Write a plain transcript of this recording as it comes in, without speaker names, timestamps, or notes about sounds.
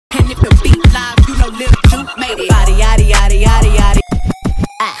if the beat live, you know Lil Juke made it. Yada yada yada yada yada.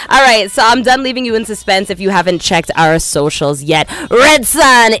 All right, so I'm done leaving you in suspense if you haven't checked our socials yet.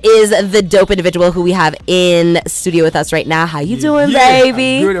 Redsan is the dope individual who we have in studio with us right now. How you doing,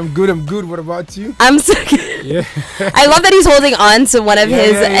 baby? I'm good. What about you? I'm so good. Yeah. I love that he's holding on to one of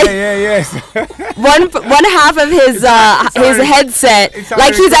his yes. one half of his headset,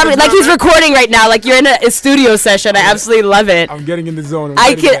 like he's recording right now, like you're in a studio session. I absolutely love it. I'm getting in the zone.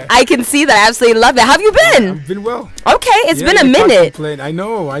 I can see that. I absolutely love it. How have you been? I've been well. Okay, it's been a minute.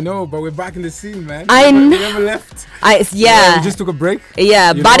 I know, but we're back in the scene, man. I know. We never left. We just took a break.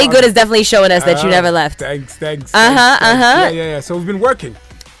 Yeah, Body Good is definitely showing us that you never left. Thanks. Yeah. So we've been working.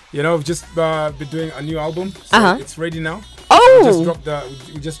 We've just been doing a new album. So it's ready now. Oh.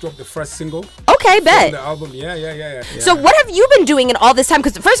 We just dropped the first single. Okay, bet. The album. Yeah. So what have you been doing in all this time?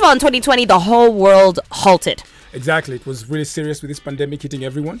 Because first of all, in 2020, the whole world halted. Exactly. It was really serious with this pandemic hitting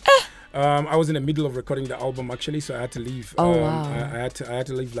everyone. I was in the middle of recording the album actually, so I had to leave. Oh wow! I had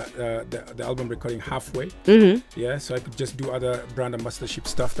to leave the album recording halfway. Yeah, so I could just do other brand ambassadorship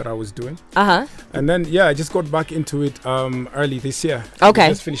stuff that I was doing. And then I just got back into it early this year. Okay.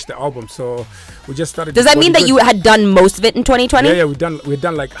 We just finished the album, so we just started. Does that mean that you had done most of it in 2020? Yeah, we've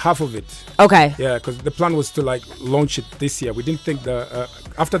done like half of it. Okay. Yeah, because the plan was to like launch it this year. We didn't think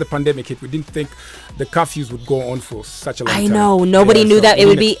after the pandemic hit, we didn't think the curfews would go on for such a long time. I know. Nobody knew that it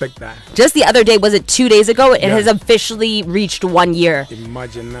would be. That. Just the other day, was it 2 days ago? It has officially reached 1 year.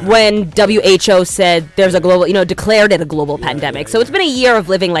 Imagine that. When WHO said there's a global, declared it a global pandemic. So it's been a year of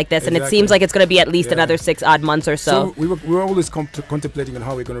living like this, and it seems like it's going to be at least another 6 odd months or so. So we were always contemplating on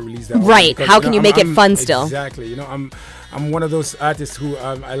how we're going to release that. Right. Because, how can you make it fun still? Exactly. I'm one of those artists who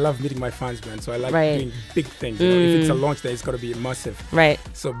I love meeting my fans, man. So I like doing big things. If it's a launch, then it's got to be massive. Right.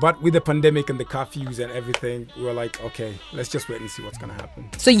 So, but with the pandemic and the curfews and everything, we were like, okay, let's just wait and see what's gonna happen.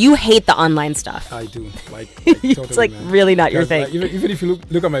 So you hate the online stuff? I do. Totally, it's like man. really not your thing. Even if you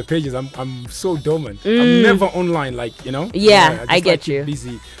look at my pages, I'm so dormant. I'm never online, Yeah, I get you.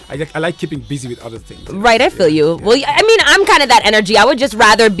 Busy. I like keeping busy with other things. Right, I feel you. Yeah. Well, I mean, I'm kind of that energy. I would just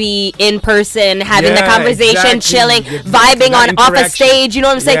rather be in person, having the conversation, chilling, vibing off a stage. You know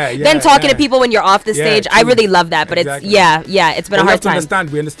what I'm saying? Then talking to people when you're off the stage. I really love that. But it's been a hard time.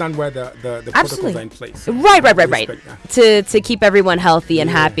 We understand where the protocols are in place. Right. To keep everyone healthy and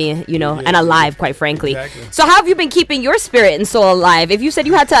happy, and alive, quite frankly. Exactly. So how have you been keeping your spirit and soul alive? If you said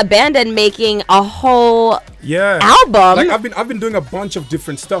you had to abandon making a whole album, like I've been doing a bunch of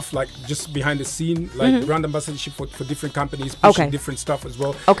different stuff, like just behind the scene, like brand ambassadorship for different companies, pushing different stuff as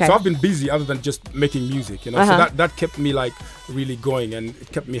well. Okay. So I've been busy other than just making music, So that kept me like really going, and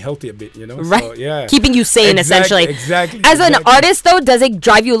it kept me healthy a bit, Right. So, keeping you sane, essentially. Exactly. As an artist, though, does it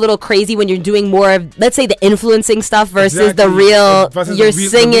drive you a little crazy when you're doing more of, let's say, the influencing stuff versus the real? You're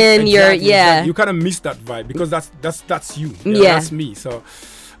singing. You kind of miss that vibe because that's you. That's me. So.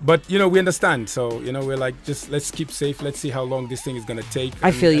 But we understand, so we're like, just let's keep safe. Let's see how long this thing is gonna take.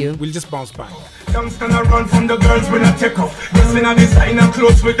 I feel you. We'll just bounce back. Don't stand around from the girls when I take off. Just in a designer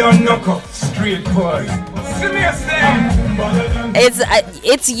clothes with a knock off. Straight boy.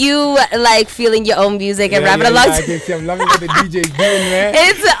 It's you like feeling your own music and rapping along. I can see. I'm loving what the DJ is doing, man.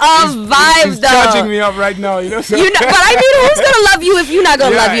 It's a vibe, he's though. charging me up right now, So. But I mean, who's gonna love you if you're not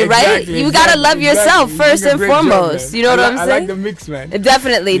gonna love you, right? You gotta love yourself first and foremost. You know what I'm saying? I like the mix, man.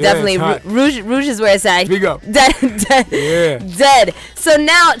 Definitely. Rouge is where it's at. Big up. Dead. So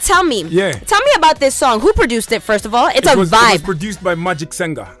now, tell me about this song. Who produced it? First of all, it's a vibe. It was produced by Magic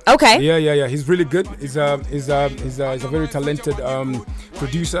Senga. Okay. Yeah. He's really good. He's a very talented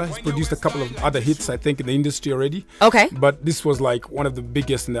producer. He's produced a couple of other hits, I think, in the industry already. Okay. But this was like one of the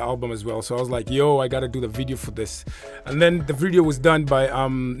biggest in the album as well. So I was like, I gotta do the video for this. And then the video was done by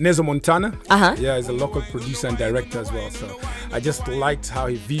Nezo Montana. Yeah, he's a local producer and director as well. So I just liked how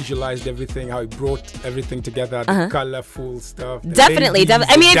he visualized everything, how he brought everything together, the colorful stuff. Definitely.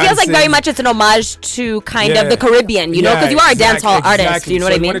 I mean, it feels like very much it's an homage to kind of the Caribbean, because you are a dancehall artist. You know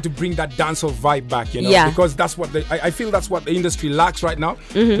what I mean? I wanted to bring that dancehall vibe back, because that's what I feel that's what the industry lacks right now.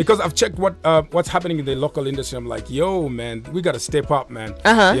 Because I've checked what's happening in the local industry. I'm like, man, we gotta step up, man.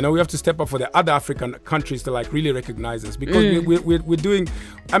 We have to step up for the other African countries to like really recognize us, because we're doing,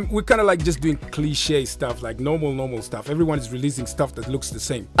 we're kind of like just doing cliche stuff, like normal stuff. Everyone is releasing stuff that looks the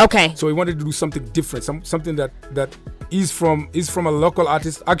same. Okay. So we wanted to do something different, something that is from a local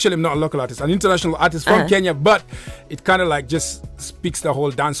artist. Actually, I'm not a local artist, an international artist from Kenya, but it kind of like just speaks the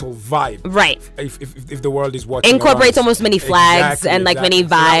whole dancehall vibe. Right. If the world is watching. Incorporates almost many flags and like many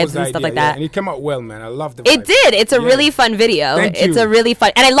vibes and stuff like that. And it came out well, man. I love the vibe. It did. It's a really fun video. It's a really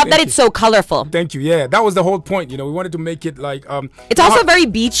fun, and I love that it's so colorful. Thank you. Yeah, that was the whole point. You know, we wanted to make it like it's also very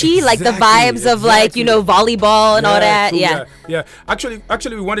beachy, like the vibes of like, you know, volleyball and all that. True, yeah. Yeah.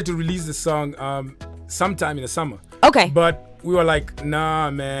 Actually, we wanted to release the song sometime in the summer. Okay. But we were like,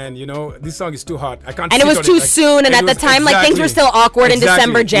 nah, man, you know, this song is too hot. I can't. And it was too soon, and at the time, like things were still awkward in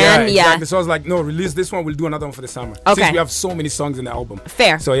December, Jan. Yeah. Exactly. So I was like, no, release this one. We'll do another one for the summer. Okay. Since we have so many songs in the album.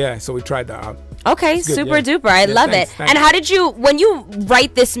 Fair. So yeah, so we tried that out. Okay, super duper. I love thanks. it. And how did you, when you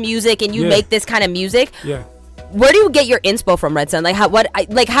write this music and you make this kind of music? Yeah. Where do you get your inspo from, Redsan?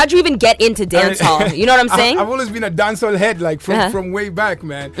 Like, how'd you even get into dancehall? You know what I'm saying? I've always been a dancehall head, like from way back,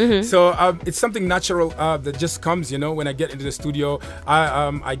 man. So it's something natural that just comes, you know. When I get into the studio,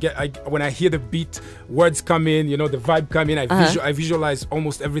 when I hear the beat, words come in, you know, the vibe come in. I visualize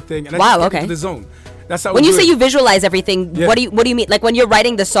almost everything, and I just get into the zone. That's how. When you say you visualize everything, what do you mean? Like when you're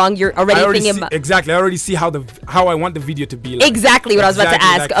writing the song, you're already thinking about exactly. I already see how I want the video to be. Like. Exactly what I was about to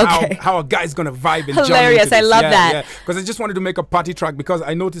ask. Like okay. How a guy's gonna vibe and hilarious. Jump into I love that. Because I just wanted to make a party track because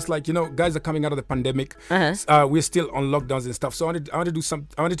I noticed, like, you know, guys are coming out of the pandemic. We're still on lockdowns and stuff. So I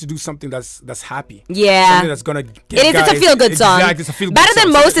wanted to do something that's happy. Yeah. Something that's gonna get it's a feel good song. Exactly. It's a feel good Better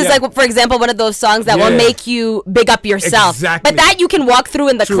than song. most is like, for example, one of those songs that will make you big up yourself. Exactly. But that you can walk through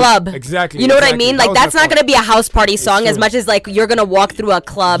in the club. Exactly. You know what I mean? Like that's not gonna be a house party song as much as like you're gonna walk through a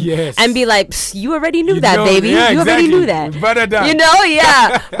club and be like, you already knew that, baby. You already knew that. You know,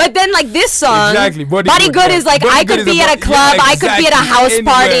 yeah. But then like this song, Body Good is like, I could be at a club, I could be at a house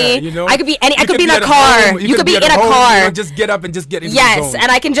party, I could be I could be in a car. You could be in a car. Just get up and just get into the zone.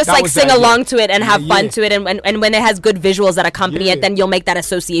 And I can just like sing along to it and have fun to it, and when it has good visuals that accompany it, then you'll make that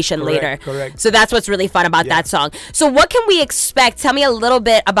association later. Correct. So that's what's really fun about that song. So what can we expect? Tell me a little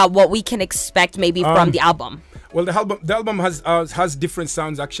bit about what we can expect maybe from the album. Well, the album has different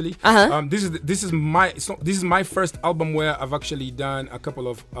sounds actually. This is my first album where I've actually done a couple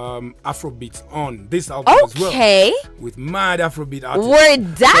of Afro beats on this album as well. Okay. With mad Afro beat artists. We're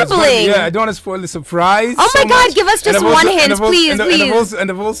dabbling. I don't want to spoil the surprise. Oh my God! Give us just one hint, please.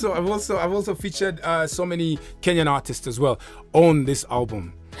 And I've also featured so many Kenyan artists as well on this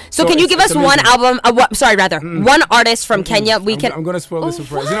album. So can you give us one album? One artist from Kenya. I'm gonna spoil the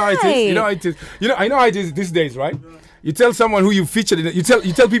surprise. You know how it is. You know how it is. I know how it is these days, right? You tell someone who you featured in it. You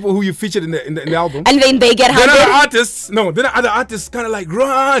tell people who you featured in the album, and then they get hunted. Then other artists kind of like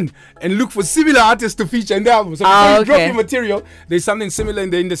run and look for similar artists to feature in the album. So before you drop your material, there's something similar in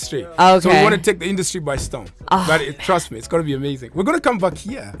the industry. Okay. So we want to take the industry by storm. But trust me, it's gonna be amazing. We're gonna come back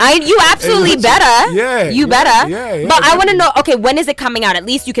here. You absolutely better. Yeah. You better. Yeah. But I want to know. Okay, when is it coming out? At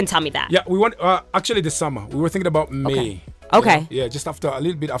least you can tell me that. Yeah, we want actually this summer. We were thinking about May. Okay. Yeah, just a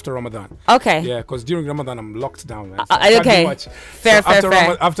little bit after Ramadan. Okay. Yeah, because during Ramadan I'm locked down. Man, so okay. Fair.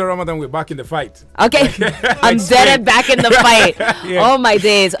 After Ramadan we're back in the fight. Okay. I'm dead back in the fight. Oh my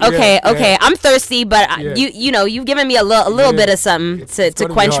days. Okay. I'm thirsty, but you've given me a little bit of something to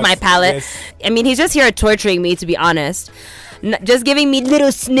quench my palate. Yes. I mean, he's just here torturing me, to be honest. Just giving me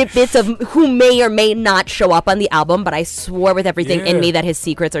little snippets of who may or may not show up on the album, but I swore with everything in me that his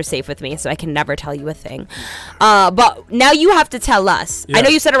secrets are safe with me, so I can never tell you a thing. But now you have to tell us. I know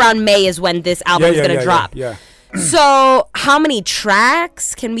you said around May is when this album is going to drop. Yeah. So how many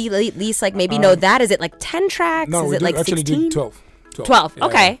tracks can we at least like maybe know that? Is it like 10 tracks? No, is it like 16? Actually 12. 12.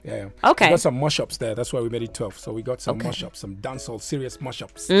 Okay. Yeah. Okay. We got some mashups there. That's why we made it 12. So we got some mashups, some dancehall serious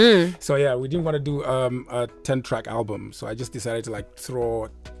mashups. So yeah, we didn't want to do a 10-track album. So I just decided to like throw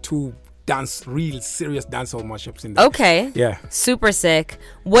 2 real serious dancehall mashups in there. Okay. Yeah. Super sick.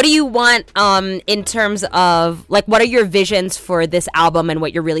 What do you want in terms of like what are your visions for this album and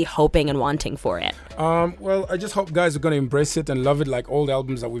what you're really hoping and wanting for it? Well, I just hope guys are going to embrace it and love it like all the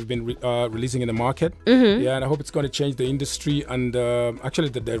albums that we've been releasing in the market. Yeah, and I hope it's going to change the industry and actually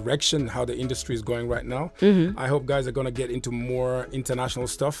the direction how the industry is going right now. I hope guys are going to get into more international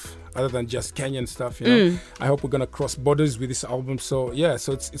stuff other than just Kenyan stuff, you know. I hope we're going to cross borders with this album. So yeah,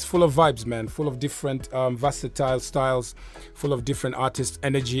 so it's full of vibes, man, full of different versatile styles, full of different artists,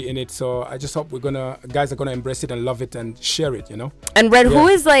 energy in it. So I just hope guys are going to embrace it and love it and share it, you know. And Red, who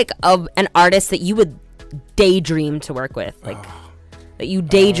is like an artist that you would daydream to work with, like that you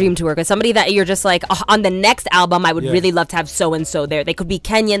daydream to work with, somebody that you're just like on the next album I would really love to have so and so there. They could be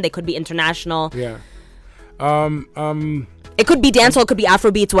Kenyan, they could be international. Yeah. It could be dancehall, it could be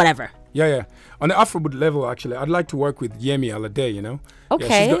Afrobeats, whatever. Yeah. On the Afrobeat level, actually, I'd like to work with Yemi Alade, you know.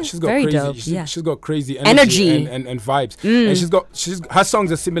 Okay. Yeah, she's got very crazy. dope. She's got crazy Energy. and vibes. And her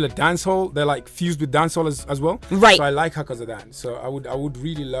songs are similar dancehall. They're like fused with dancehall as well. Right. So I like her because of that. So I would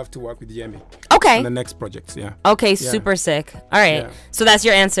really love to work with Yemi. Okay. On the next projects. Yeah. Okay. Super sick. All right. Yeah. So that's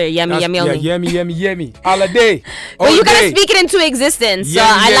your answer. Yemi only. Yeah. Yemi. All a day. But you gotta speak it into existence. So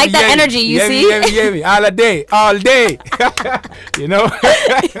I like that energy. You see. Yemi. All day. You know.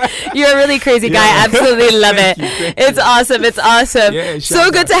 You're a really crazy guy. I absolutely love it. It's awesome. It's awesome. Yeah,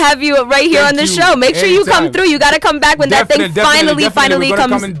 so good to have you right here on the show. Make sure you come through. You got to come back when that thing finally We're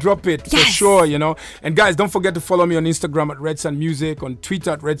comes. Come and drop it for sure, you know. And guys, don't forget to follow me on Instagram at Redsan Music, on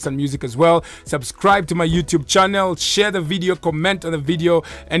Twitter at Redsan Music as well. Subscribe to my YouTube channel, share the video, comment on the video,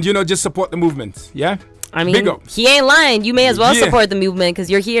 and you know, just support the movement. Yeah. I mean, he ain't lying. You may as well support the movement because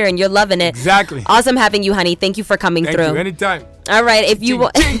you're here and you're loving it. Exactly. Awesome having you, honey. Thank you for coming through. Thank you. Anytime. All right. If you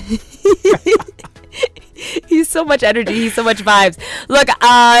want. He's so much energy. He's so much vibes. Look,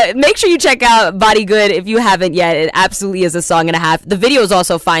 make sure you check out Body Good if you haven't yet. It absolutely is a song and a half. The video is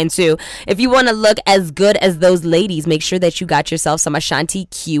also fine too. If you want to look as good as those ladies, make sure that you got yourself some Ashanti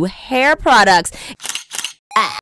Q hair products.